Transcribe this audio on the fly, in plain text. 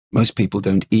Most people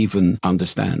don't even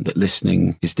understand that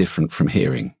listening is different from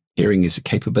hearing. Hearing is a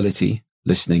capability.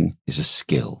 Listening is a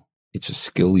skill. It's a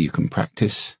skill you can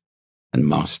practice and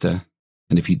master.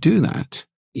 And if you do that,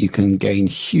 you can gain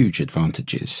huge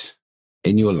advantages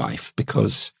in your life,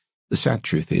 because the sad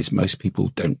truth is most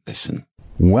people don't listen.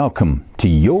 Welcome to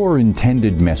Your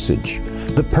Intended Message,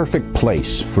 the perfect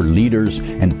place for leaders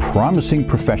and promising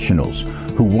professionals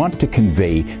who want to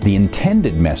convey the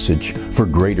intended message for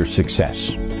greater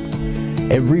success.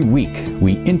 Every week,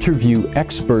 we interview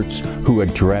experts who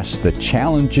address the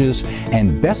challenges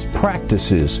and best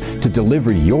practices to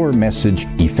deliver your message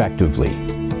effectively.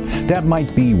 That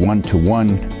might be one-to-one,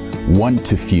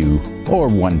 one-to-few, or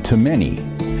one-to-many.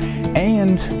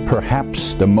 And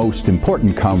perhaps the most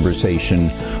important conversation,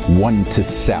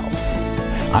 one-to-self.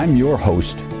 I'm your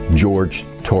host, George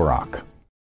Torok.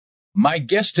 My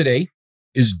guest today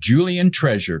is Julian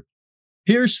Treasure.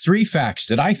 Here's 3 facts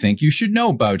that I think you should know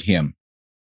about him.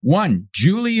 1,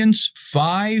 Julian's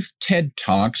 5 TED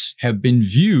Talks have been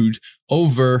viewed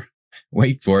over,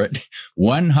 wait for it,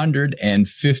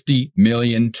 150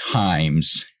 million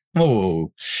times.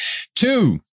 Oh.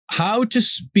 2, how to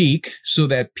speak so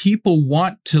that people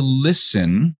want to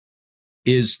listen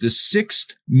is the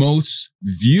 6th most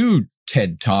viewed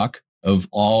TED Talk of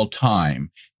all time.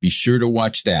 Be sure to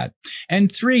watch that.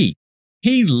 And 3,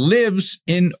 he lives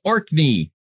in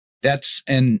Orkney. That's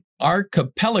an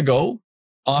archipelago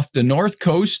off the north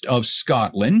coast of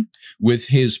Scotland with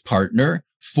his partner,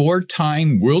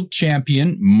 4-time world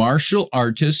champion martial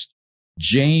artist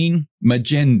Jane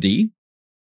Magendie,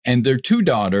 and their 2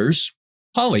 daughters,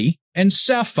 Holly and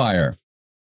Sapphire.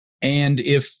 And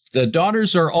if the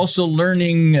daughters are also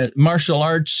learning martial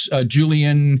arts,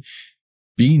 Julian,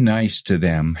 be nice to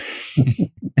them.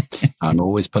 I'm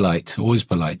always polite,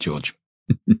 George.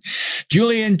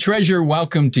 Julian Treasure,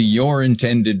 welcome to Your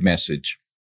Intended Message.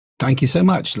 Thank you so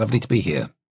much. Lovely to be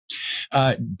here.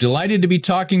 Delighted to be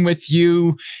talking with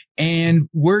you. And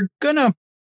we're going to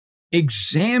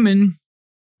examine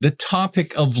the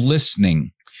topic of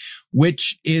listening,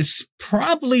 which is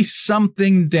probably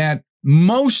something that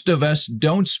most of us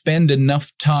don't spend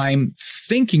enough time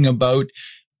thinking about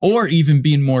or even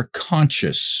being more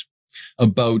conscious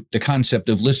about the concept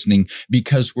of listening,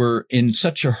 because we're in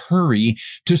such a hurry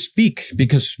to speak,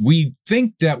 because we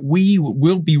think that we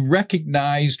will be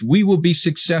recognized, we will be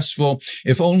successful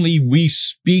if only we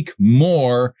speak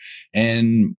more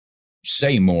and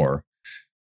say more.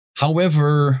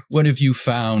 However, what have you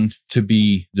found to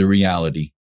be the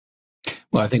reality?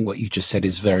 Well, I think what you just said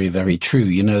is very, very true.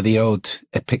 You know, the old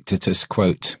Epictetus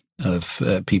quote of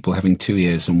people having 2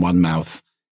 ears and 1 mouth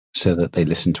so that they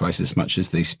listen twice as much as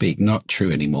they speak. Not true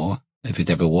anymore, if it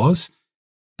ever was.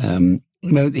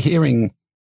 Hearing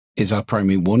is our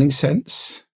primary warning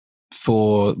sense.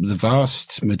 For the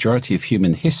vast majority of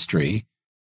human history,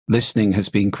 listening has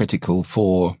been critical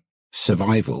for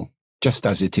survival, just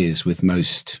as it is with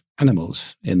most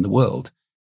animals in the world.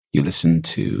 You listen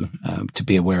to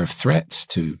be aware of threats,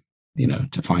 to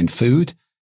find food,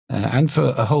 and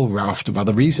for a whole raft of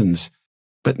other reasons.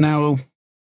 But now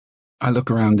I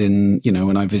look around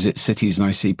when I visit cities and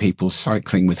I see people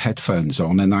cycling with headphones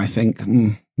on, and I think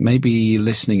maybe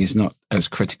listening is not as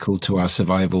critical to our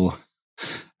survival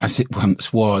as it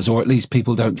once was, or at least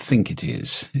people don't think it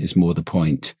is more the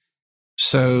point.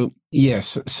 So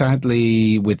yes,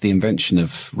 sadly, with the invention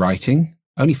of writing,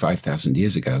 only 5,000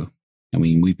 years ago, I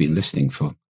mean, we've been listening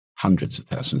for hundreds of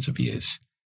thousands of years.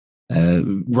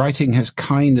 Writing has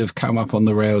kind of come up on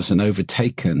the rails and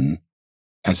overtaken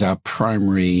as our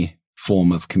primary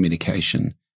form of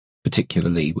communication,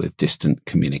 particularly with distant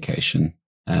communication.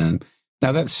 Now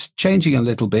that's changing a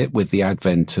little bit with the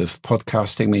advent of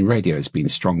podcasting. I mean, radio has been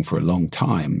strong for a long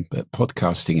time, but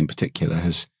podcasting in particular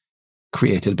has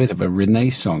created a bit of a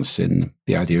renaissance in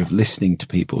the idea of listening to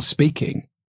people speaking.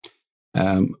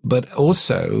 But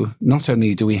also, not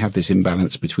only do we have this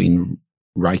imbalance between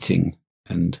writing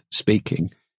and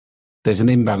speaking, there's an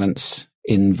imbalance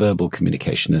in verbal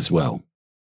communication as well.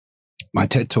 My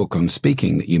TED Talk on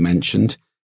speaking that you mentioned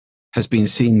has been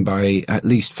seen by at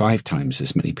least 5 times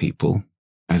as many people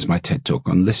as my TED Talk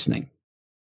on listening.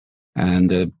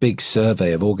 And a big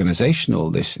survey of organizational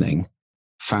listening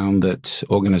found that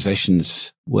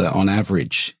organizations were on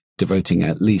average devoting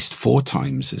at least 4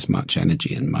 times as much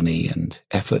energy and money and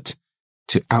effort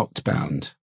to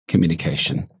outbound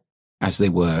communication as they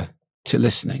were to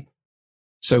listening.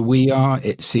 So we are,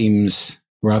 it seems,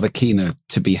 rather keener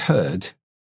to be heard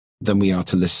than we are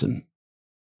to listen,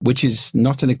 which is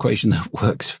not an equation that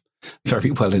works very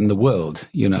well in the world.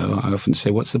 You know, I often say,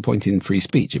 what's the point in free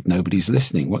speech if nobody's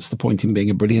listening? What's the point in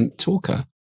being a brilliant talker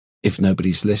if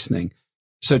nobody's listening?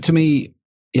 So to me,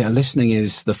 yeah, listening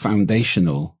is the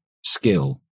foundational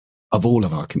skill of all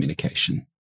of our communication.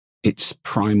 It's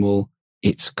primal,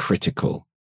 it's critical,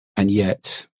 and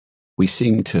yet we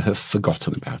seem to have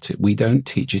forgotten about it. We don't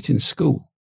teach it in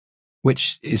school,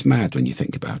 which is mad when you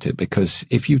think about it, because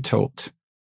if you taught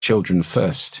children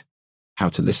first how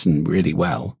to listen really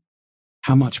well,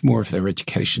 how much more of their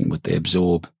education would they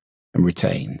absorb and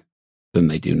retain than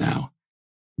they do now,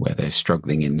 where they're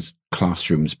struggling in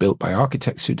classrooms built by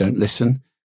architects who don't listen.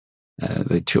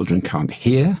 The children can't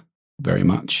hear very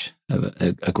much,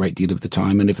 a great deal of the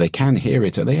time. And if they can hear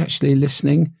it, are they actually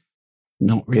listening?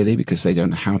 Not really, because they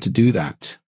don't know how to do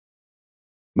that.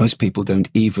 Most people don't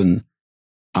even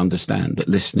understand that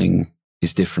listening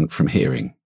is different from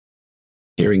hearing.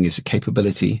 Hearing is a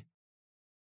capability.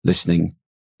 Listening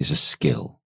is a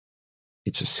skill.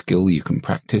 It's a skill you can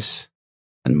practice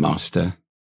and master.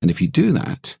 And if you do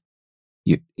that,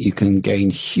 you can gain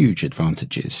huge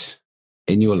advantages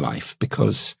in your life,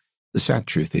 because the sad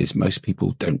truth is most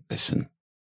people don't listen.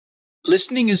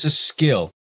 Listening is a skill,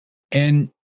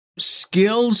 and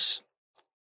skills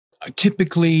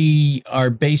typically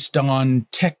are based on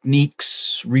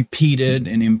techniques repeated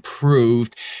and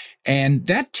improved, and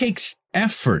that takes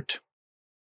effort.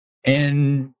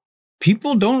 And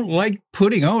people don't like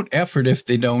putting out effort if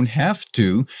they don't have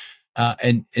to.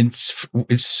 And it's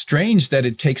strange that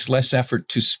it takes less effort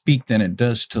to speak than it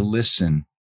does to listen.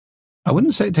 I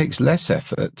wouldn't say it takes less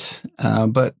effort,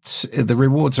 but the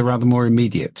rewards are rather more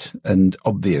immediate and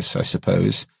obvious, I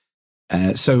suppose.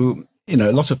 So,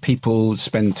 a lot of people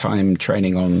spend time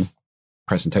training on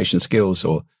presentation skills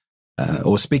or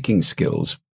speaking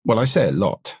skills. Well, I say a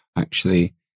lot,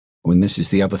 actually. This is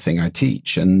the other thing I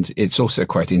teach, and it's also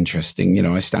quite interesting.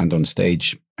 I stand on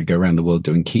stage, I go around the world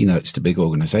doing keynotes to big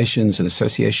organizations and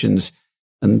associations.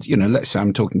 And, let's say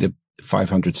I'm talking to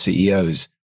 500 CEOs.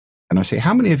 And I say,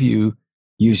 how many of you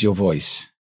use your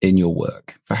voice in your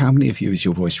work? For how many of you is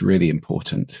your voice really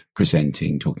important?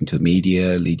 Presenting, talking to the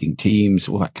media, leading teams,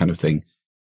 all that kind of thing.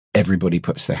 Everybody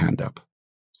puts their hand up.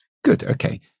 Good.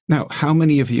 Okay. Now, how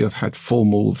many of you have had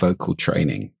formal vocal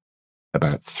training?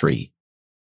 About 3.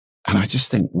 And I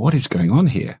just think, what is going on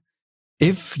here?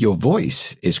 If your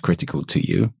voice is critical to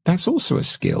you, that's also a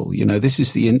skill. This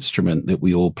is the instrument that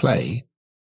we all play.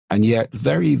 And yet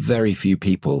very, very few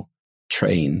people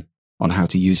train on how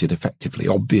to use it effectively.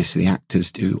 Obviously,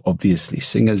 actors do. Obviously,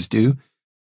 singers do.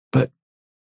 But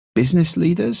business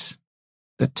leaders,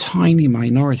 the tiny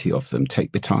minority of them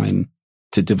take the time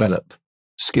to develop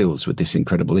skills with this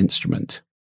incredible instrument.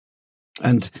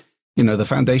 And, the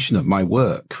foundation of my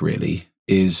work really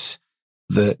is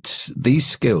that these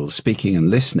skills, speaking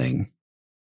and listening,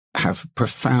 have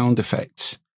profound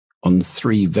effects on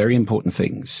 3 very important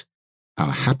things: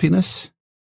 our happiness,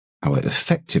 our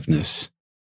effectiveness,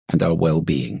 and our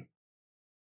well-being.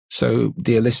 So,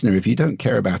 dear listener, if you don't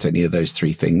care about any of those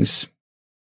 3 things,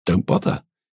 don't bother.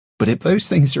 But if those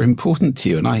things are important to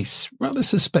you, and I rather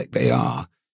suspect they are,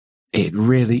 it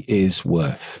really is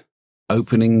worth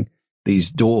opening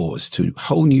these doors to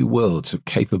whole new worlds of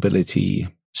capability,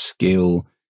 skill,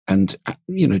 and,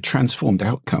 transformed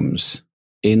outcomes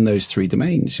in those 3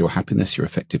 domains: your happiness, your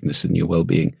effectiveness, and your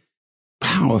well-being,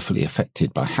 powerfully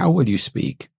affected by how well you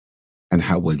speak and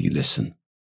how well you listen.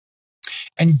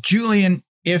 And Julian,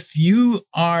 if you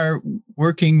are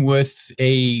working with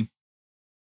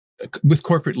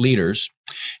corporate leaders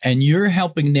and you're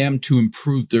helping them to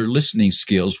improve their listening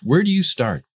skills, where do you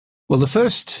start? Well, the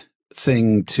first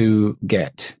thing to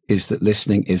get is that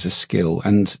listening is a skill.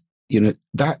 And,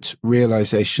 that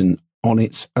realization on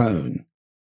its own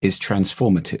is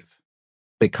transformative,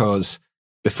 because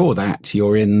before that,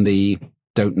 you're in the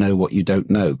don't know what you don't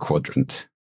know quadrant,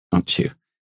 aren't you?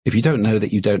 If you don't know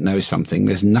that you don't know something,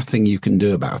 there's nothing you can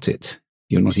do about it.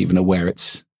 You're not even aware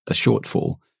it's a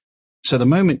shortfall. So the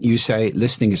moment you say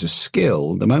listening is a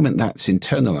skill, the moment that's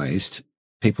internalized,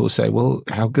 people say, well,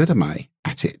 how good am I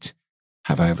at it?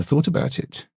 Have I ever thought about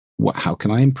it? How can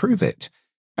I improve it?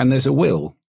 And there's a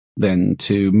will then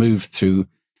to move through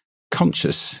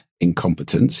conscious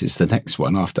incompetence is the next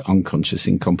one after unconscious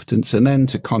incompetence, and then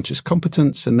to conscious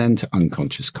competence, and then to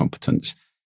unconscious competence.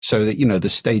 So that, the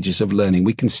stages of learning,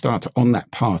 we can start on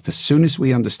that path as soon as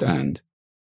we understand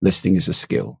listening is a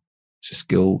skill. It's a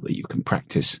skill that you can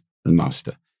practice and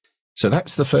master. So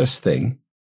that's the first thing.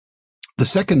 The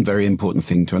second very important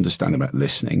thing to understand about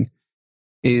listening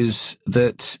is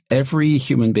that every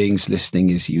human being's listening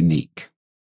is unique.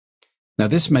 Now,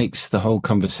 this makes the whole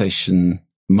conversation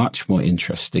much more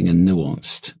interesting and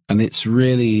nuanced. And it's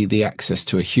really the access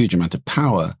to a huge amount of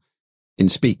power in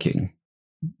speaking,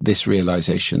 this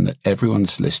realization that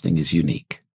everyone's listening is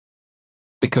unique.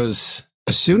 Because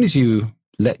As soon as you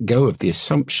let go of the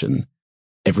assumption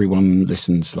everyone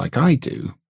listens like I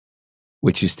do,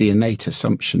 which is the innate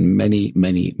assumption many,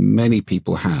 many, many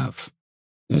people have.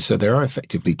 So they are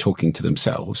effectively talking to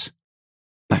themselves.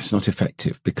 That's not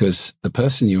effective because the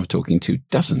person you're talking to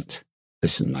doesn't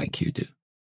listen like you do.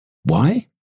 Why?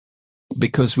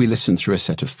 Because we listen through a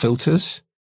set of filters,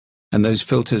 and those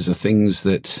filters are things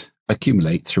that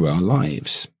accumulate through our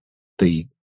lives. The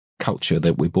culture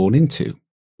that we're born into,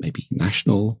 maybe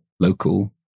national,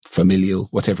 local, familial,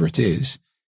 whatever it is,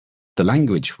 the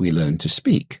language we learn to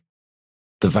speak,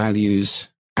 the values,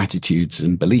 attitudes,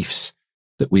 and beliefs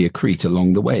that we accrete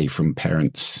along the way from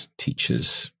parents,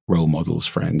 teachers, role models,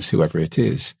 friends, whoever it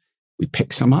is. We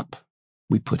pick some up,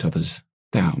 we put others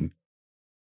down.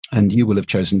 And you will have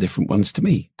chosen different ones to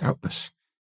me, doubtless,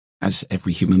 as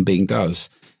every human being does.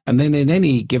 And then in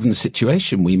any given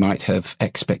situation, we might have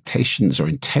expectations or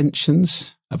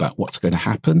intentions about what's going to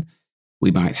happen.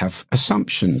 We might have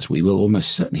assumptions. We will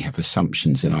almost certainly have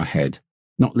assumptions in our head,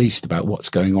 not least about what's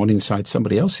going on inside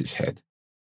somebody else's head.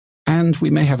 And we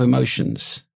may have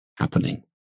emotions happening.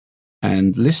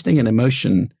 And listening and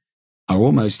emotion are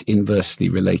almost inversely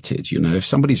related. You know, if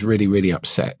somebody's really, really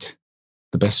upset,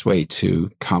 the best way to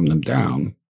calm them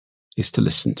down is to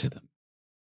listen to them.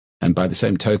 And by the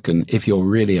same token, if you're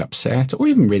really upset or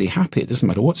even really happy, it doesn't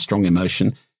matter what strong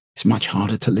emotion, it's much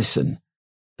harder to listen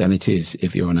than it is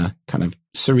if you're in a kind of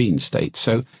serene state.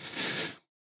 So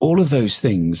all of those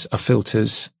things are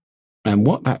filters. And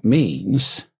what that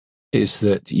means is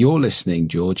that your listening,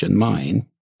 George, and mine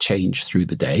change through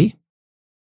the day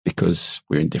because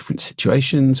we're in different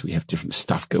situations. We have different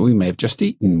stuff going. We may have just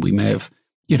eaten. We may have,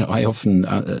 you know, I often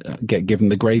get given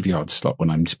the graveyard slot when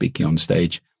I'm speaking on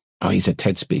stage. Oh, he's a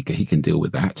TED speaker. He can deal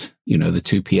with that. You know, the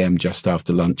 2 p.m. just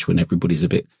after lunch when everybody's a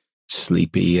bit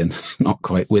sleepy and not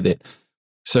quite with it.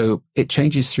 So it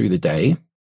changes through the day,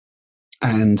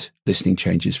 and listening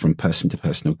changes from person to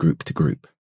person or group to group.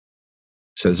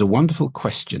 So there's a wonderful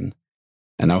question,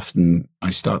 and often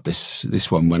I start this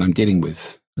one when I'm dealing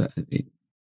with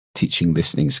teaching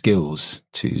listening skills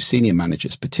to senior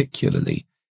managers particularly.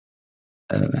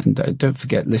 And don't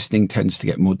forget, listening tends to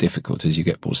get more difficult as you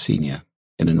get more senior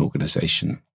in an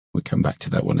organization. We'll come back to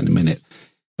that one in a minute.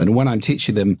 And when I'm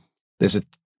teaching them, there's a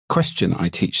question I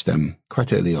teach them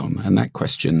quite early on. And that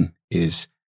question is,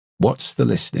 what's the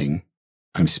listening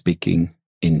I'm speaking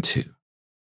into?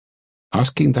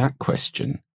 Asking that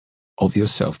question of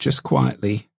yourself, just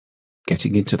quietly,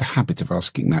 getting into the habit of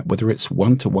asking that, whether it's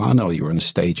one-to-one or you're on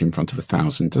stage in front of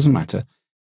 1,000, doesn't matter.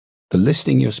 The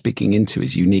listening you're speaking into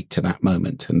is unique to that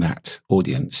moment and that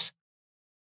audience.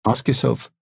 Ask yourself,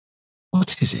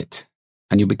 what is it?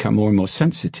 And you'll become more and more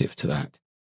sensitive to that.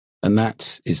 And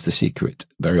that is the secret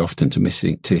very often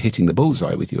to hitting the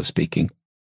bullseye with your speaking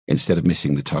instead of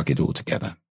missing the target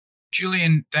altogether.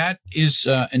 Julian, that is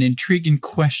an intriguing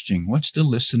question. What's the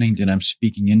listening that I'm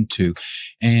speaking into?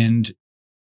 And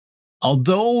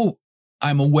although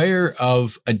I'm aware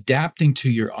of adapting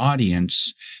to your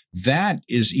audience, that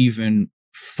is even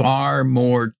far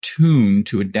more tuned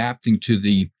to adapting to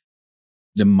the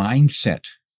mindset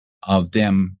of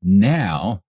them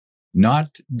now,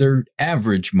 not their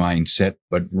average mindset,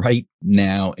 but right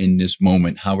now in this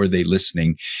moment. How are they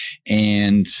listening?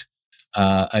 And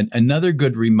another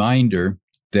good reminder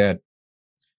that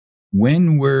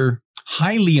when we're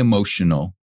highly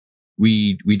emotional,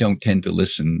 we don't tend to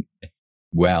listen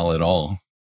well at all.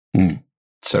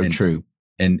 True.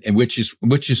 And which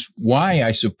is why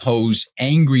I suppose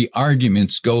angry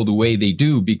arguments go the way they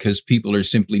do, because people are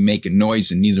simply making noise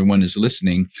and neither one is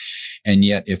listening. And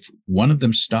yet if one of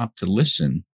them stopped to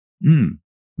listen,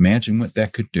 imagine what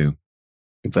that could do.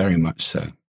 Very much so.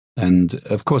 And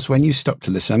of course, when you stop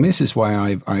to listen, I mean, this is why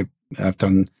I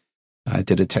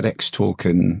did a TEDx talk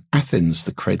in Athens,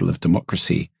 the cradle of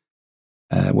democracy,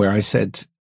 where I said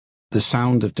the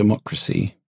sound of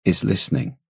democracy is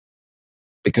listening.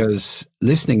 Because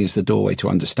listening is the doorway to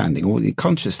understanding. Or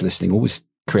conscious listening always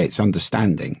creates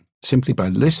understanding. Simply by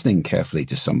listening carefully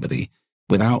to somebody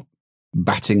without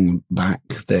batting back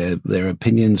their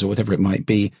opinions or whatever it might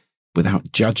be,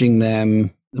 without judging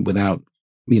them, without,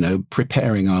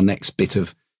 preparing our next bit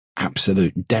of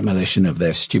absolute demolition of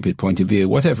their stupid point of view,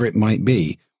 whatever it might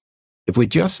be. If we're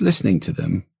just listening to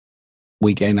them,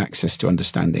 we gain access to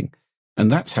understanding.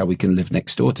 And that's how we can live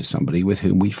next door to somebody with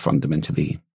whom we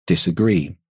fundamentally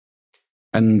disagree.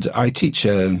 And I teach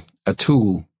a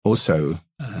tool also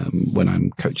when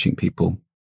I'm coaching people.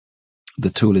 The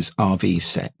tool is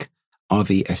RVSEC,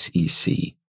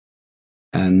 RVSEC.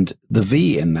 And the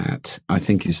V in that, I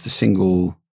think, is the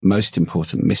single most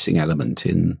important missing element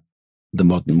in the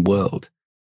modern world.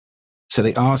 So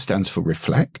the R stands for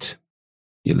reflect.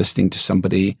 You're listening to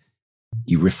somebody,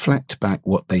 you reflect back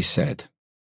what they said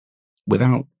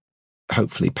without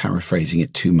hopefully paraphrasing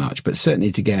it too much, but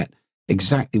certainly to get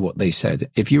exactly what they said.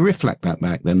 If you reflect that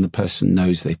back, then the person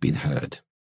knows they've been heard.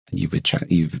 And you've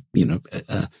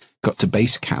got to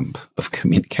base camp of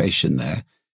communication there.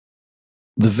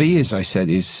 The V, as I said,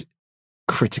 is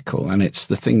critical, and it's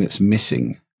the thing that's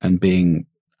missing and being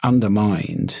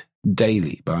undermined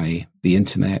daily by the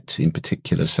internet, in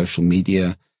particular social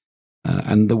media,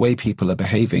 and the way people are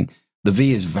behaving. The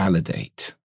V is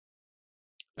validate.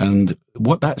 And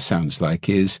what that sounds like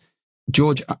is,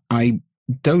 George, I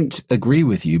don't agree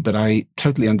with you, but I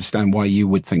totally understand why you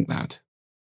would think that.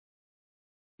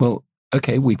 Well,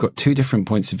 okay, we've got two different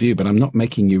points of view, but I'm not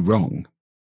making you wrong.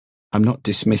 I'm not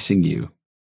dismissing you.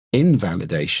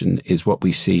 Invalidation is what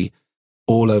we see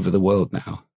all over the world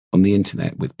now on the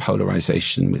internet, with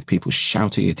polarization, with people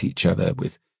shouting at each other,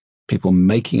 with people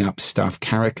making up stuff,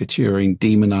 caricaturing,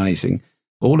 demonizing,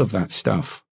 all of that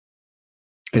stuff.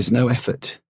 There's no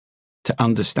effort to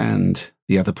understand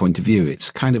the other point of view.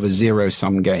 It's kind of a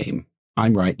zero-sum game.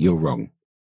 I'm right, you're wrong.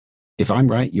 If I'm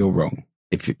right, you're wrong.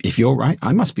 If you're right,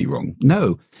 I must be wrong.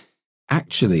 No,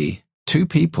 actually, two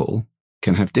people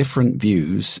can have different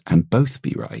views and both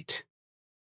be right.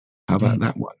 How about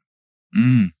that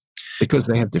one? Because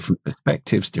they have different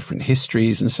perspectives, different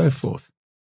histories, and so forth.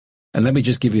 And let me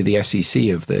just give you the SEC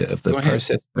of the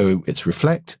process. So it's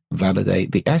reflect,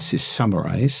 validate. The S is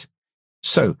summarize.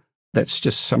 So let's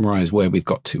just summarize where we've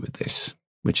got to with this,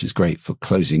 which is great for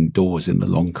closing doors in the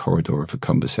long corridor of a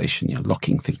conversation,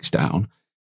 locking things down.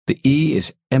 The E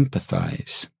is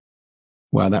empathize.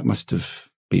 Wow, that must have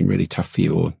been really tough for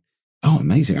you. Or, oh,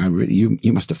 amazing.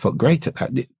 You must have felt great at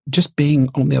that. Just being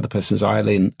on the other person's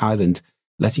island,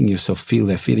 letting yourself feel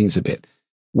their feelings a bit.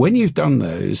 When you've done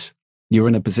those, you're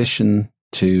in a position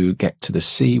to get to the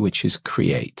C, which is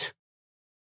create,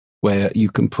 where you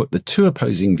can put the two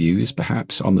opposing views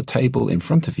perhaps on the table in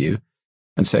front of you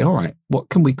and say, all right, what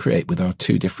can we create with our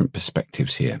two different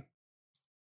perspectives here?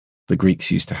 The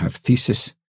Greeks used to have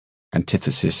thesis,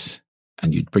 antithesis,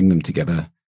 and you'd bring them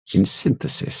together in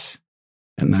synthesis.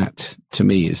 And that, to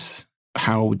me, is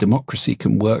how democracy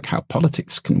can work, how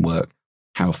politics can work,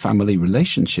 how family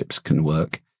relationships can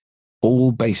work,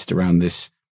 all based around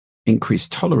this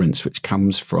increased tolerance which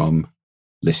comes from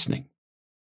listening.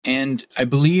 And I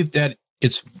believe that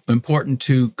it's important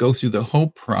to go through the whole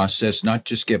process, not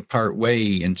just get part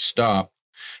way and stop.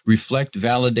 Reflect,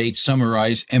 validate,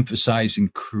 summarize, emphasize,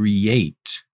 and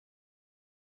create.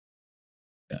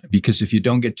 Because if you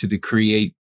don't get to the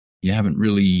create, you haven't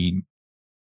really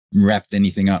wrapped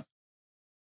anything up.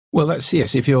 Well,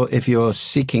 yes. If you're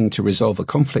seeking to resolve a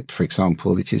conflict, for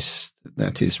example,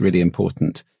 that is really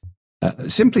important.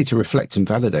 Simply to reflect and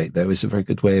validate, though, is a very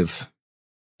good way of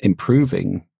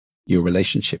improving your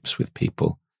relationships with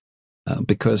people,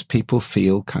 because people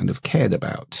feel kind of cared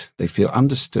about. They feel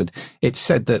understood. It's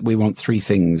said that we want three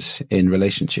things in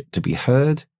relationship: to be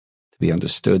heard, to be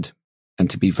understood, and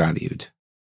to be valued.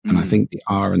 And I think the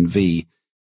R and V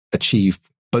achieve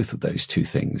both of those two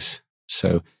things.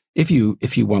 So if you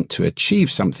want to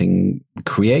achieve something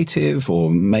creative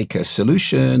or make a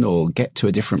solution or get to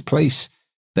a different place,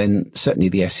 then certainly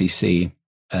the SEC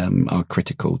are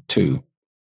critical too.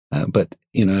 But,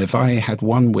 if I had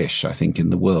one wish, I think, in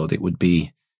the world, it would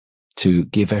be to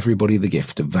give everybody the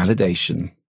gift of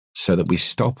validation so that we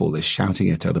stop all this shouting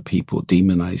at other people,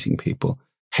 demonizing people,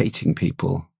 hating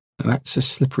people. And that's a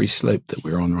slippery slope that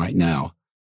we're on right now.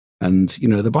 And,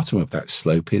 the bottom of that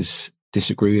slope is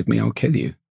disagree with me, I'll kill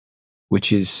you,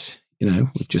 which is,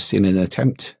 we've just seen an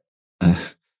attempt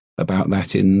about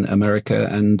that in America.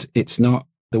 And it's not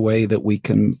the way that we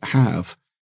can have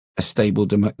a stable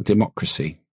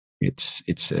democracy. It's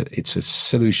a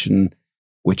solution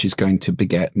which is going to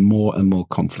beget more and more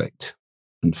conflict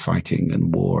and fighting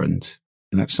and war. And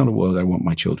that's not a world I want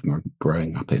my children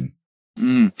growing up in.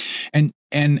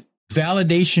 And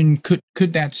validation,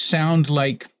 could it sound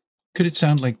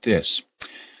like this?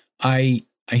 I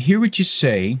hear what you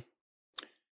say.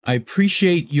 I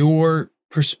appreciate your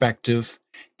perspective,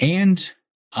 and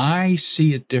I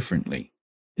see it differently.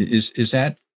 Is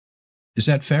that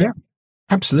fair? Yeah,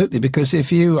 absolutely. Because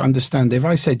if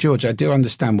I say, George, I do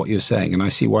understand what you're saying, and I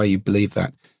see why you believe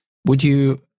that, would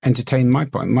you entertain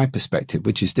my perspective,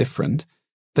 which is different?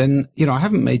 Then, I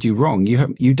haven't made you wrong.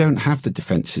 You don't have the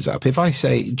defenses up. If I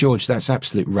say, George, that's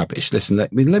absolute rubbish. Listen,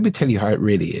 let me tell you how it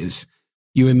really is.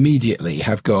 You immediately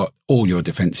have got all your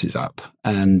defenses up,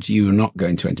 and you're not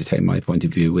going to entertain my point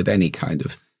of view with any kind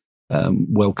of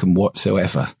welcome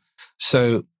whatsoever.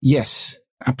 So, yes,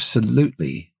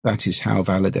 absolutely, that is how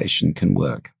validation can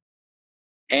work.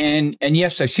 And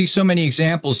yes, I see so many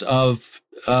examples of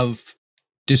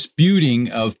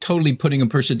disputing, of totally putting a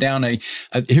person down.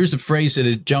 Here's a phrase that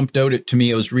has jumped out to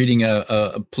me. I was reading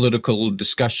a political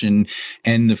discussion,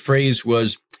 and the phrase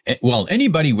was, well,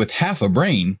 anybody with half a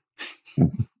brain.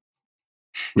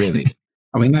 Really?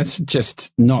 I mean, that's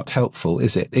just not helpful,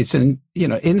 is it? It's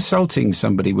insulting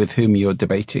somebody with whom you're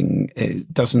debating.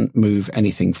 It doesn't move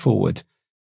anything forward.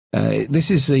 This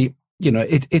is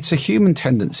it's a human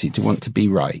tendency to want to be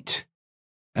right.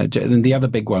 And the other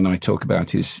big one I talk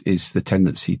about is the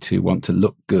tendency to want to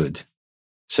look good.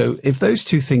 So if those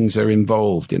two things are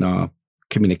involved in our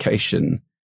communication,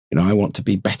 I want to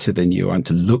be better than you. I want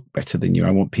to look better than you.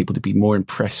 I want people to be more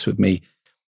impressed with me.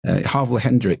 Harville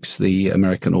Hendricks, the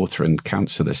American author and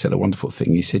counselor, said a wonderful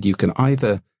thing. He said, you can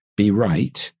either be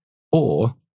right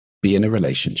or be in a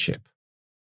relationship,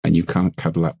 and you can't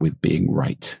cuddle up with being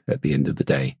right at the end of the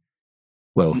day.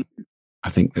 Well, I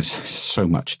think there's so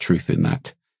much truth in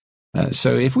that.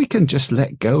 So if we can just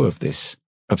let go of this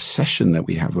obsession that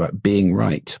we have about being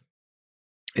right,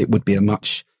 it would be a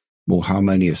much more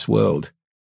harmonious world.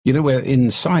 Where in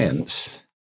science,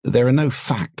 there are no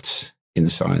facts. In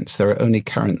science, there are only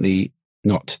currently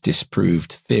not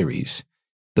disproved theories,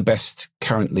 the best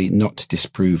currently not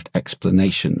disproved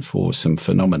explanation for some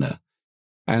phenomena.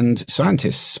 And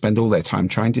scientists spend all their time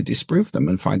trying to disprove them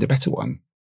and find a better one.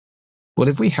 Well,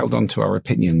 if we held on to our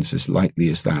opinions as lightly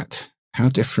as that, how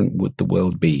different would the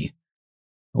world be?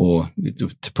 Or,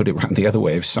 to put it around the other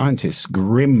way, if scientists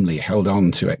grimly held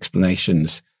on to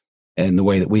explanations in the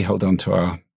way that we hold on to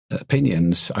our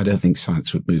opinions, I don't think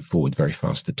science would move forward very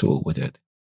fast at all, would it?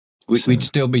 We'd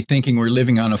still be thinking we're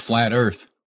living on a flat earth.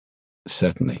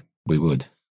 Certainly, we would.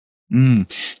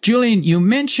 Julian, you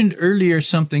mentioned earlier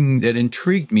something that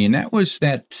intrigued me, and that was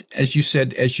that, as you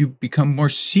said, as you become more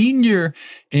senior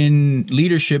in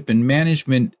leadership and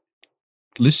management,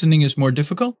 listening is more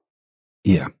difficult?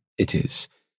 Yeah, it is.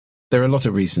 There are a lot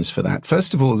of reasons for that.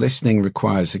 First of all, listening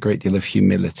requires a great deal of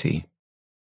humility.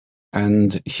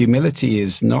 And humility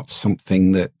is not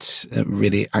something that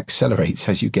really accelerates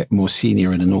as you get more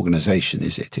senior in an organization,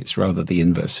 is it? It's rather the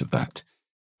inverse of that.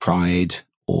 Pride,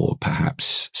 or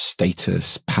perhaps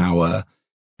status, power,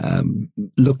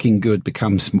 looking good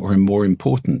becomes more and more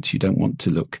important. You don't want to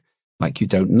look like you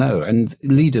don't know. And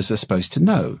leaders are supposed to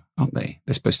know, aren't they?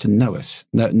 They're supposed to know us,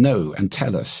 know and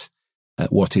tell us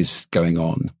what is going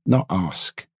on, not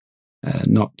ask,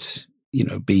 not,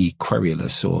 be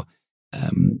querulous or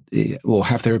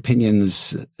have their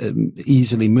opinions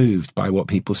easily moved by what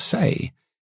people say.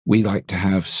 We like to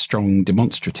have strong,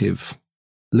 demonstrative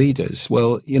leaders.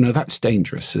 Well, that's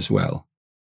dangerous as well.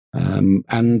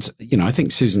 I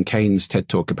think Susan Cain's TED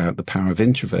Talk about the power of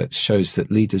introverts shows that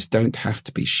leaders don't have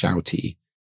to be shouty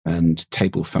and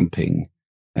table thumping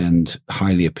and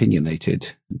highly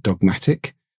opinionated,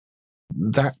 dogmatic.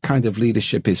 That kind of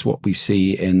leadership is what we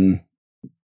see in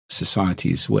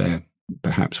societies where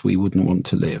perhaps we wouldn't want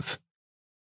to live.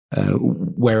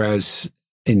 Whereas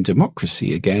in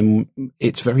democracy, again,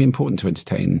 it's very important to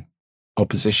entertain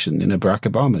opposition. Barack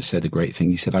Obama said a great thing.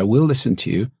 He said, I will listen to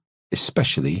you,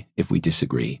 especially if we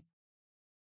disagree.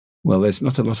 Well, there's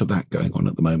not a lot of that going on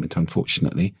at the moment,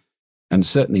 unfortunately, and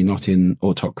certainly not in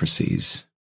autocracies.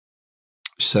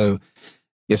 So,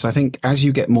 yes, I think as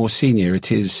you get more senior,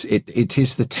 it is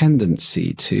the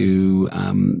tendency to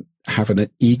have an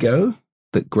ego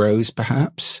that grows,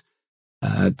 perhaps,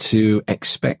 to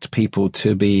expect people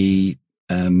to be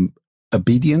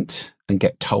obedient and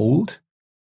get told.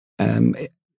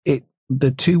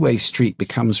 The two-way street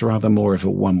becomes rather more of a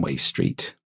one-way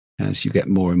street as you get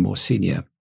more and more senior.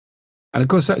 And of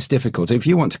course, that's difficult. If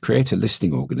you want to create a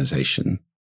listening organization,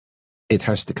 it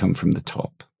has to come from the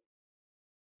top.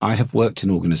 I have worked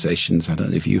in organizations, I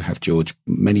don't know if you have, George,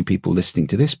 many people listening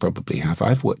to this probably have.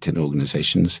 I've worked in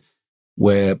organizations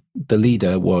where the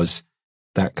leader was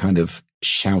that kind of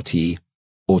shouty,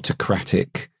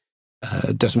 autocratic,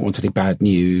 doesn't want any bad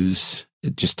news.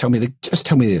 Just tell me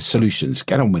the solutions.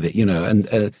 Get on with it,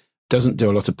 and doesn't do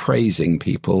a lot of praising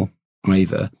people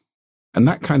either. And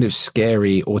that kind of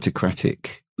scary,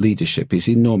 autocratic leadership is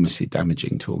enormously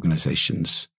damaging to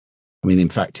organizations. I mean, in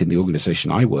fact, in the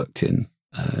organization I worked in,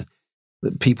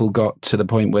 people got to the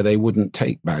point where they wouldn't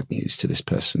take bad news to this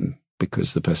person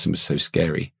because the person was so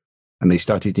scary. And they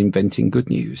started inventing good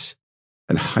news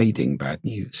and hiding bad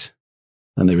news.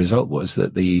 And the result was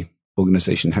that the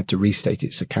organization had to restate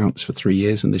its accounts for 3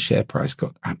 years and the share price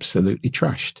got absolutely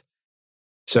trashed.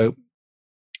 So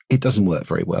it doesn't work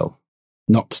very well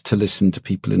not to listen to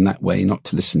people in that way, not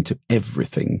to listen to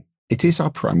everything. It is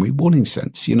our primary warning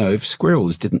sense. If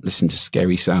squirrels didn't listen to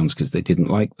scary sounds because they didn't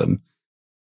like them,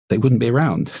 they wouldn't be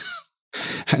around.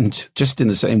 And just in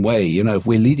the same way, if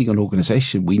we're leading an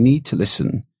organization, we need to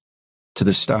listen to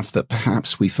the stuff that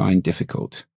perhaps we find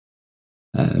difficult.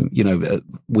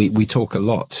 We talk a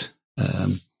lot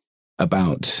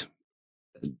about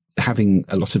having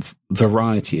a lot of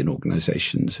variety in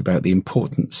organizations, about the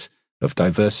importance of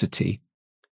diversity.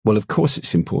 Well, of course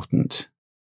it's important,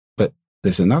 but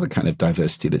there's another kind of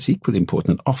diversity that's equally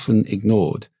important, often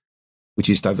ignored, which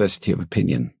is diversity of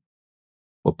opinion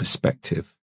or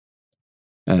perspective.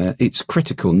 It's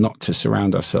critical not to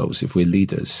surround ourselves, if we're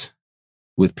leaders,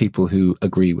 with people who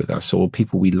agree with us or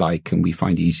people we like and we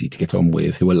find easy to get on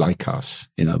with, who are like us,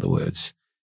 in other words,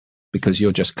 because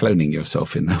you're just cloning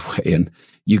yourself in that way. And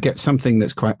you get something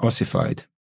that's quite ossified.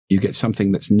 You get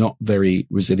something that's not very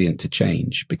resilient to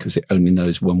change because it only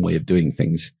knows one way of doing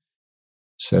things.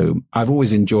 So I've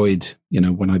always enjoyed,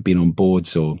 when I've been on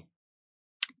boards or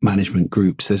management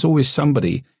groups, there's always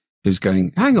somebody who's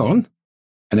going, hang on.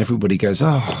 And everybody goes,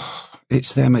 oh,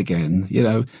 it's them again.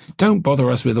 Don't bother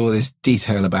us with all this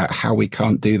detail about how we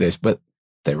can't do this, but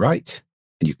they're right.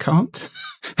 And you can't,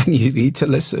 and you need to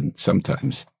listen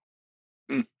sometimes.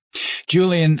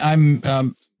 Julian,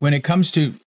 when it comes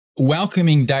to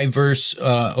welcoming diverse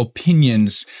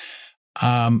opinions,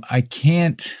 I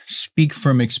can't speak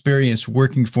from experience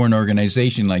working for an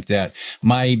organization like that.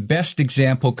 My best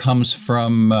example comes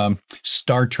from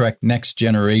Star Trek Next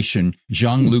Generation,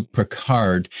 Jean-Luc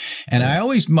Picard. And I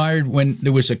always admired when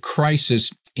there was a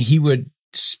crisis, he would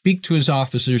speak to his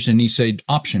officers and he said,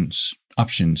 options.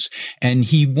 And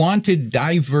he wanted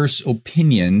diverse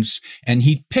opinions, and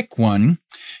he'd pick one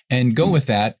and go with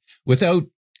that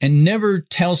and never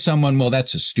tell someone, well,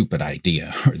 that's a stupid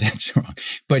idea or that's wrong.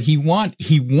 But he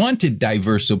wanted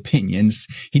diverse opinions.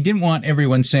 He didn't want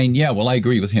everyone saying, yeah, well, I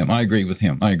agree with him. I agree with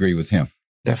him. I agree with him.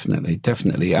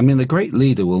 Definitely. I mean, the great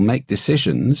leader will make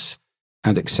decisions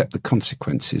and accept the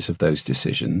consequences of those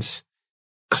decisions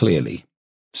clearly.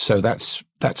 So that's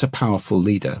a powerful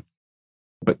leader.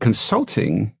 But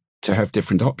consulting to have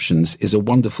different options is a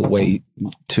wonderful way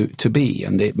to be,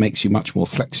 and it makes you much more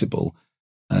flexible.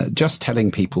 Just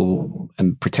telling people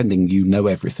and pretending you know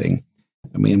everything.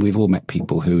 I mean, we've all met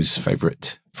people whose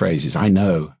favorite phrase is, I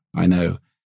know,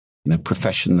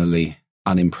 professionally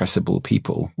unimpressible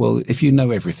people. Well, if you know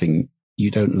everything,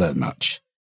 you don't learn much,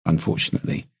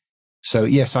 unfortunately. So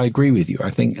yes, I agree with you.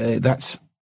 I think it's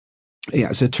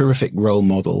a terrific role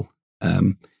model.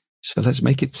 So let's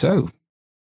make it so.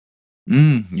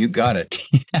 You got it.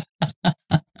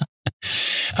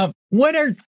 What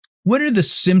are the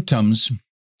symptoms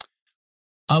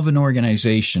of an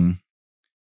organization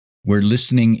where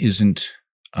listening isn't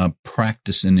a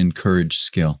practice and encouraged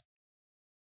skill?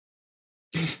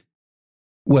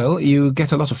 Well, you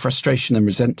get a lot of frustration and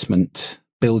resentment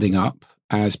building up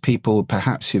as people,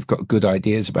 perhaps who've got good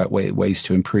ideas about ways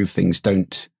to improve things,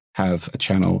 don't have a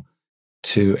channel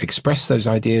to express those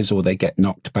ideas, or they get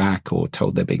knocked back or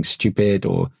told they're being stupid,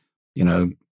 or,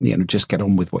 just get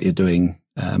on with what you're doing,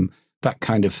 that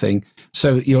kind of thing.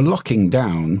 So you're locking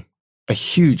down a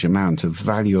huge amount of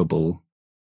valuable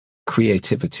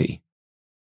creativity,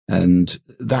 and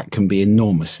that can be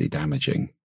enormously damaging.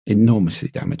 I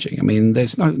mean,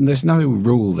 there's no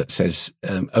rule that says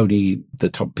only the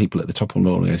top people at the top of an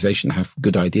organization have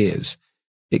good ideas.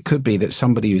 It could be that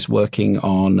somebody who's working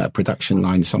on a production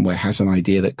line somewhere has an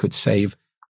idea that could save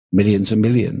millions and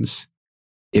millions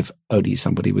if only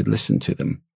somebody would listen to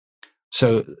them.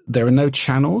 So there are no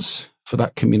channels for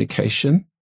that communication.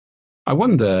 I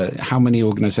wonder how many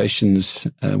organizations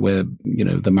where,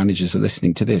 the managers are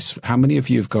listening to this, how many of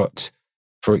you have got,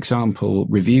 for example,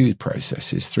 review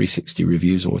processes, 360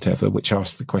 reviews or whatever, which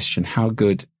ask the question, how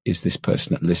good is this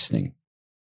person at listening?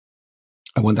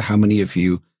 I wonder how many of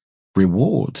you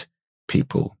reward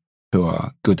people who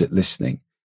are good at listening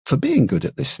for being good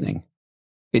at listening.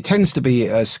 It tends to be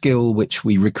a skill which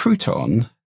we recruit on.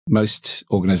 Most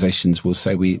organizations will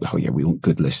say, we want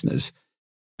good listeners.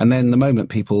 And then the moment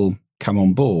people come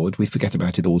on board, we forget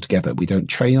about it altogether. We don't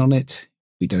train on it.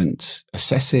 We don't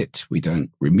assess it. We don't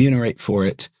remunerate for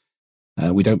it.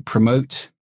 We don't promote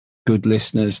good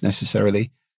listeners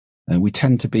necessarily. We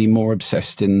tend to be more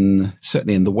obsessed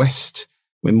certainly in the West,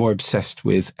 we're more obsessed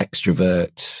with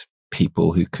extrovert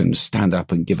people who can stand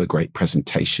up and give a great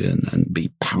presentation and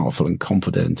be powerful and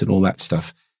confident and all that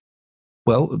stuff.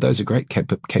 Well, those are great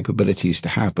capabilities to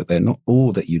have, but they're not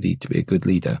all that you need to be a good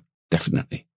leader,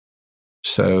 definitely.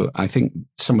 So I think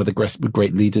some of the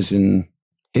great leaders in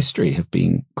history have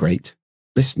been great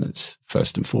listeners,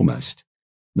 first and foremost,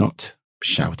 not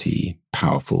shouty,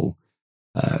 powerful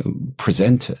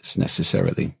presenters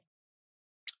necessarily.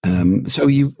 So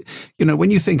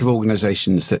when you think of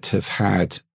organizations that have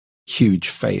had huge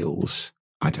fails,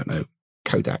 I don't know,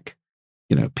 Kodak,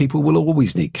 people will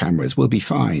always need cameras. We'll be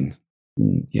fine.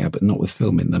 Yeah, but not with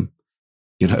film in them,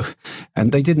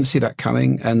 and they didn't see that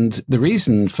coming. And the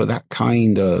reason for that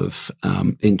kind of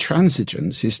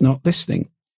intransigence is not listening.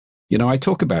 I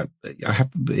talk about, I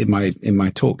have in my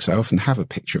talks, I often have a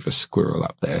picture of a squirrel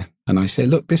up there, and I say,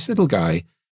 look, this little guy,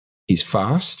 he's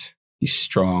fast, he's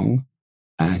strong,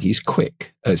 and he's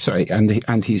quick.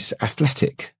 And he's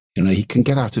athletic. He can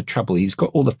get out of trouble. He's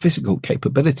got all the physical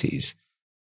capabilities.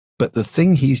 But the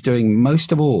thing he's doing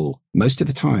most of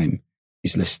the time,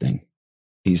 is listening.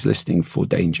 He's listening for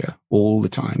danger all the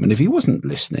time. And if he wasn't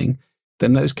listening,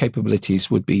 then those capabilities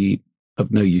would be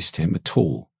of no use to him at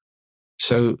all.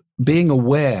 So being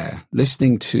aware,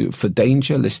 listening for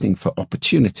danger, listening for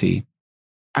opportunity,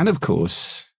 and of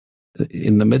course,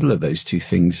 in the middle of those two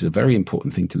things, a very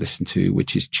important thing to listen to,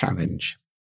 which is challenge.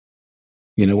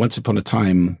 Once upon a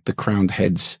time, the crowned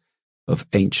heads of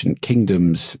ancient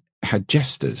kingdoms had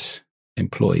jesters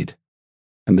employed,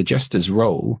 and the jester's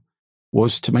role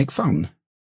was to make fun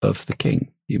of the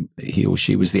king. He or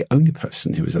she was the only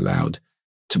person who was allowed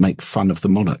to make fun of the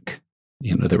monarch.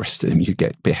 The rest of them, you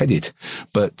get beheaded.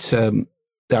 But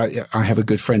I have a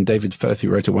good friend, David Firth, who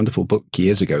wrote a wonderful book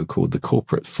years ago called The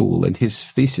Corporate Fool. And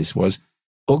his thesis was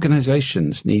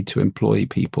organizations need to employ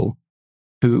people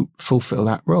who fulfill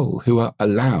that role, who are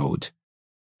allowed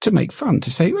to make fun,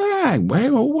 to say, well,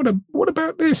 what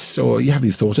about this? Or have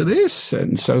you thought of this?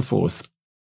 And so forth.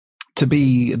 To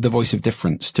be the voice of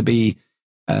difference, to be,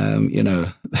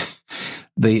 the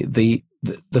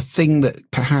thing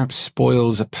that perhaps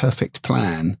spoils a perfect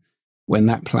plan when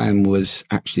that plan was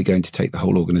actually going to take the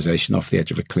whole organization off the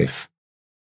edge of a cliff.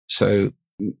 So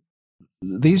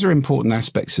these are important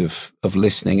aspects of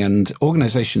listening, and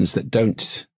organizations that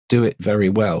don't do it very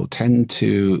well tend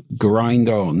to grind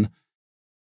on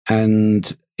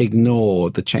and ignore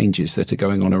the changes that are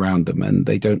going on around them, and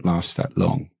they don't last that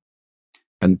long.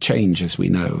 And change, as we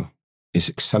know, is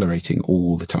accelerating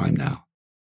all the time now.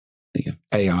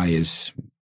 AI is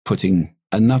putting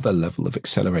another level of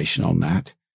acceleration on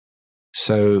that.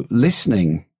 So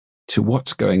listening to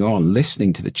what's going on,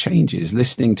 listening to the changes,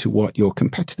 listening to what your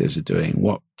competitors are doing,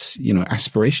 what,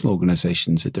 aspirational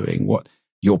organizations are doing, what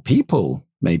your people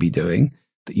may be doing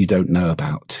that you don't know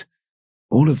about.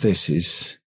 All of this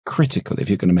is critical if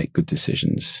you're going to make good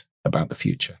decisions about the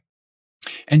future.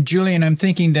 And Julian, I'm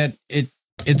thinking that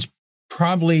it's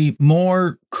probably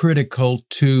more critical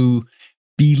to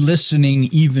be listening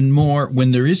even more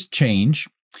when there is change,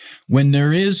 when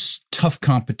there is tough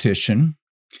competition,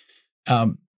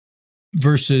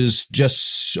 versus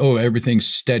just, everything's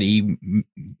steady.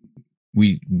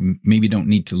 We maybe don't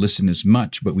need to listen as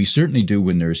much, but we certainly do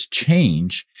when there's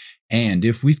change. And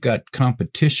if we've got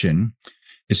competition,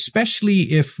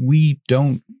 especially if we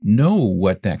don't know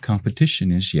what that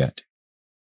competition is yet.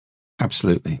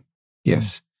 Absolutely.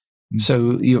 Yes. Mm-hmm.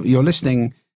 So you're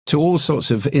listening to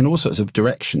in all sorts of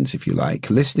directions, if you like,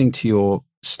 listening to your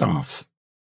staff,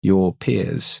 your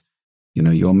peers,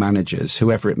 your managers,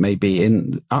 whoever it may be,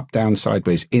 in up, down,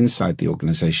 sideways, inside the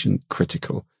organization,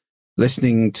 critical.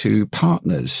 Listening to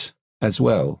partners as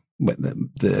well,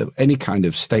 any kind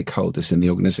of stakeholders in the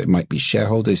organization. It might be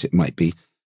shareholders, it might be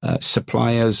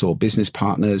suppliers or business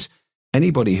partners,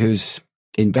 anybody who's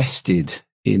invested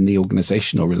in the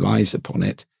organization or relies upon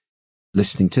it,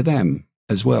 listening to them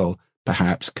as well.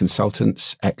 Perhaps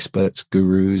consultants, experts,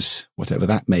 gurus, whatever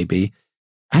that may be,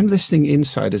 and listening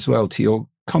inside as well to your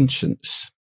conscience.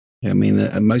 I mean,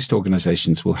 most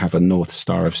organizations will have a North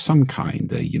Star of some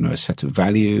kind, a set of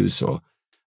values or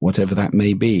whatever that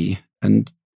may be,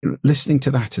 and listening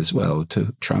to that as well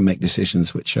to try and make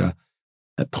decisions which are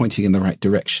pointing in the right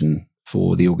direction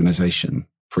for the organization,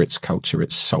 for its culture,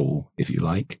 its soul, if you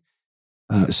like.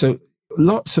 So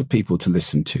lots of people to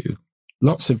listen to,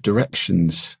 lots of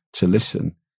directions to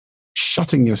listen,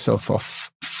 shutting yourself off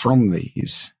from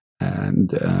these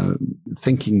and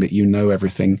thinking that you know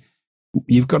everything.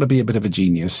 You've got to be a bit of a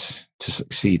genius to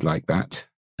succeed like that.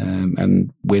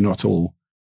 And we're not all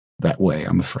that way,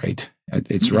 I'm afraid.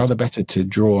 It's rather better to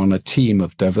draw on a team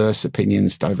of diverse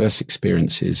opinions, diverse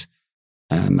experiences.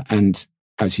 And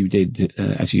as you did,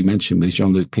 as you mentioned with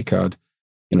Jean-Luc Picard,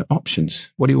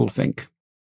 options. What do you all think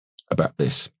about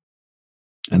this?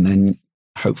 And then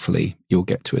hopefully you'll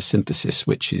get to a synthesis,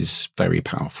 which is very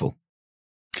powerful.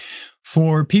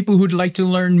 For people who'd like to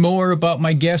learn more about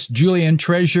my guest, Julian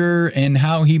Treasure, and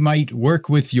how he might work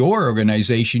with your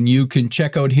organization, you can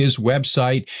check out his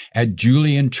website at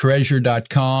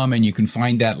juliantreasure.com, and you can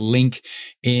find that link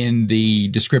in the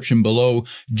description below.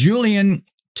 Julian,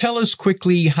 tell us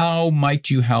quickly, how might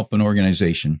you help an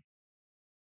organization?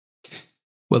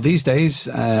 Well, these days,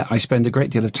 I spend a great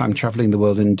deal of time traveling the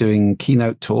world and doing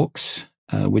keynote talks,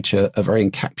 which are a very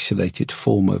encapsulated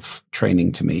form of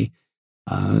training to me.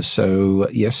 So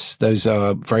yes, those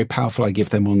are very powerful. I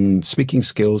give them on speaking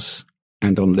skills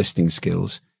and on listening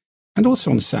skills, and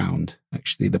also on sound,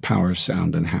 actually, the power of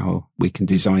sound and how we can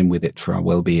design with it for our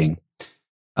well-being.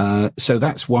 So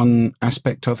that's one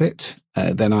aspect of it.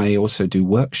 Then I also do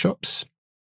workshops,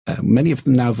 many of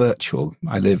them now virtual.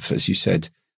 I live, as you said,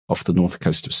 off the north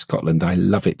coast of Scotland. I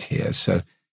love it here. So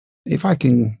if I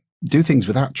can do things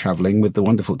without traveling with the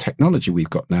wonderful technology we've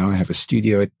got now, I have a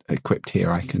studio equipped here.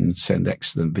 I can send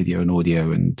excellent video and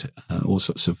audio and all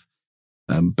sorts of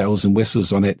bells and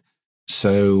whistles on it.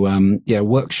 So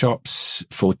workshops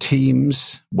for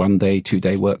teams, 1 day, 2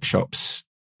 day workshops,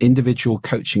 individual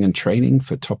coaching and training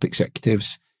for top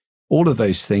executives, all of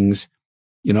those things.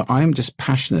 You know, I am just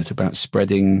passionate about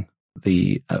spreading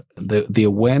the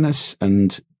awareness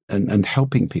and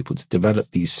helping people to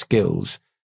develop these skills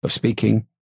of speaking,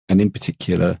 and in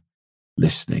particular,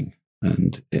 listening.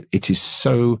 And it is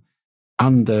so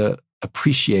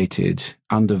underappreciated,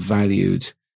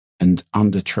 undervalued, and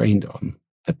undertrained on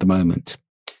at the moment.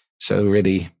 So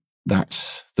really,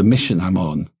 that's the mission I'm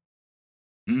on.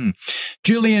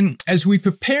 Julian, as we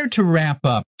prepare to wrap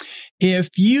up, if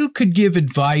you could give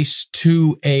advice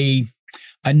to a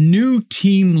new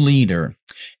team leader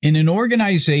in an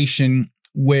organization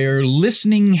where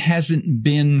listening hasn't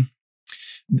been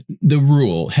the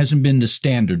rule, hasn't been the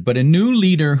standard, but a new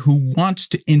leader who wants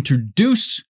to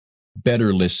introduce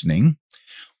better listening,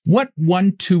 what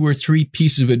 1, 2, or 3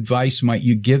 pieces of advice might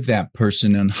you give that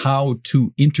person on how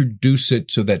to introduce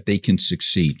it so that they can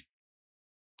succeed?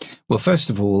 Well, first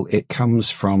of all, it comes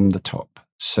from the top.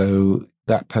 So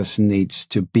that person needs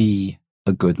to be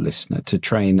a good listener, to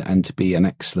train and to be an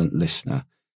excellent listener.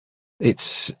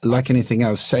 It's like anything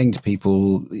else, saying to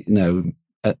people,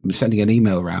 sending an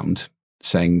email around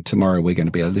saying tomorrow we're going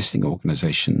to be a listening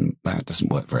organization, that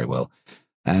doesn't work very well.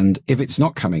 And if it's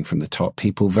not coming from the top,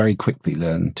 people very quickly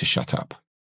learn to shut up,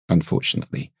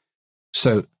 unfortunately.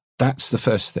 So that's the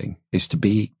first thing, is to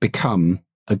become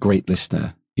a great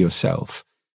listener yourself.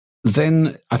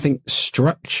 Then I think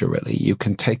structurally, you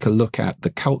can take a look at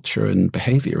the culture and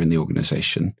behavior in the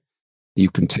organization. You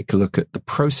can take a look at the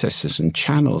processes and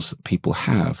channels that people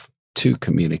have to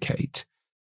communicate.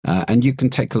 And you can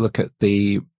take a look at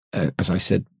the, as I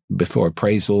said before,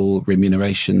 appraisal,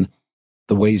 remuneration,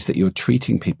 the ways that you're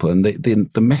treating people and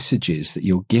the messages that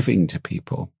you're giving to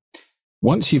people.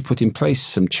 Once you've put in place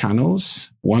some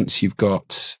channels, once you've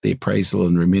got the appraisal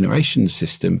and remuneration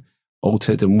system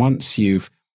altered, and once you've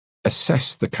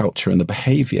assessed the culture and the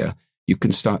behavior, you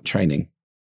can start training.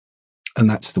 And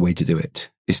that's the way to do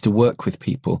it, is to work with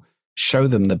people, show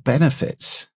them the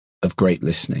benefits of great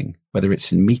listening, whether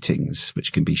it's in meetings,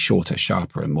 which can be shorter,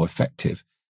 sharper, and more effective,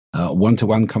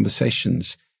 one-to-one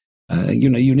conversations. You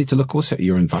need to look also at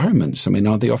your environments. I mean,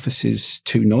 are the offices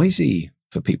too noisy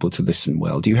for people to listen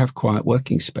well? Do you have quiet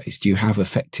working space? Do you have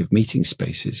effective meeting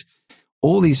spaces?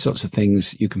 All these sorts of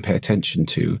things you can pay attention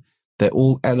to. They're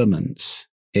all elements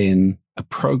in a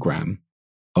program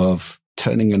of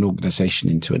turning an organization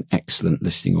into an excellent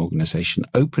listening organization,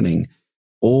 opening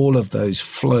all of those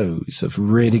flows of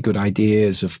really good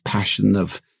ideas, of passion,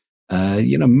 of,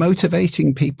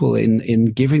 motivating people in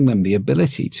giving them the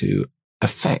ability to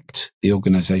affect the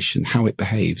organization, how it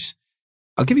behaves.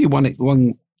 I'll give you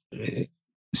one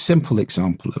simple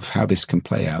example of how this can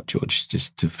play out, George,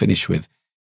 just to finish with.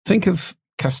 Think of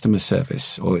customer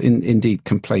service, or indeed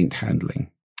complaint handling,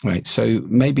 right? So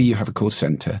maybe you have a call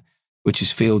center which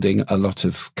is fielding a lot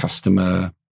of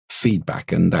customer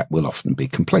feedback, and that will often be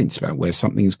complaints about where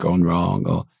something's gone wrong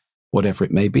or whatever it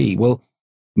may be. Well,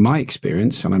 my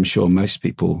experience, and I'm sure most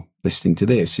people listening to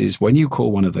this, is when you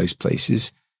call one of those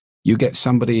places, you get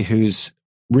somebody whose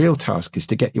real task is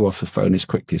to get you off the phone as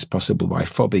quickly as possible by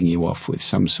fobbing you off with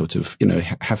some sort of,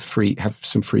 have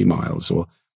some free miles, or,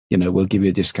 we'll give you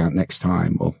a discount next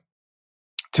time, or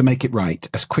to make it right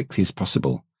as quickly as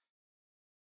possible.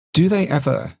 Do they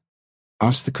ever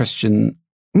ask the question,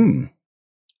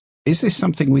 is this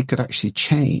something we could actually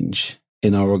change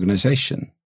in our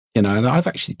organization? And I've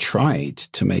actually tried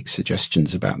to make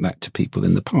suggestions about that to people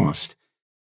in the past,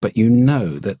 but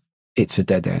that it's a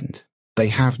dead end. They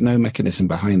have no mechanism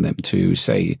behind them to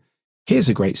say, here's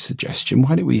a great suggestion.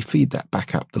 Why don't we feed that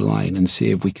back up the line and see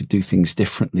if we could do things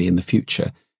differently in the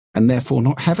future, and therefore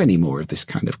not have any more of this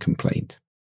kind of complaint?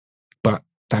 But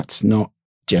that's not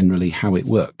generally how it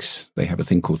works. They have a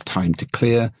thing called time to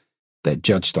clear. They're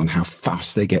judged on how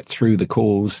fast they get through the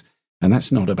calls. And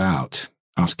that's not about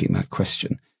asking that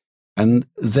question. And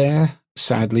there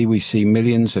sadly, we see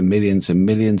millions and millions and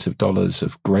millions of dollars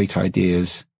of great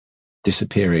ideas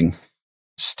disappearing,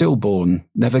 stillborn,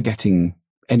 never getting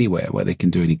anywhere where they can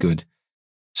do any good.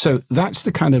 So that's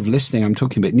the kind of listening I'm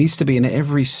talking about. It needs to be in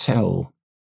every cell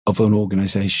of an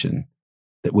organization,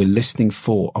 that we're listening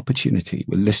for opportunity,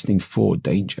 we're listening for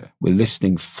danger, we're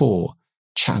listening for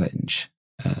challenge.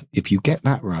 If you get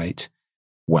that right,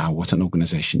 wow, what an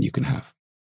organization you can have.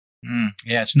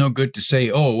 Yeah, it's no good to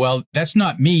say, oh, well, that's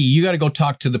not me. You got to go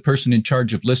talk to the person in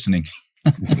charge of listening.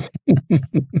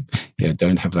 Yeah,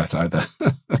 don't have that either.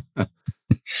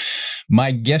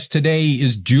 My guest today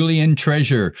is Julian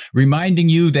Treasure, reminding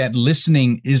you that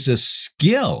listening is a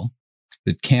skill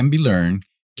that can be learned,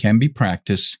 can be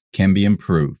practiced, can be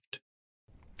improved.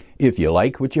 If you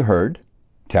like what you heard,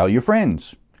 tell your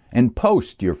friends and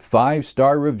post your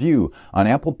 5-star review on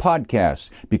Apple Podcasts,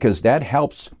 because that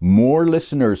helps more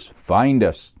listeners find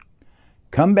us.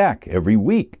 Come back every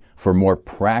week for more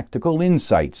practical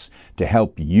insights to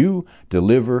help you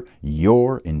deliver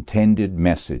your intended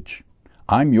message.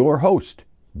 I'm your host,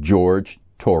 George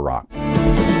Torok.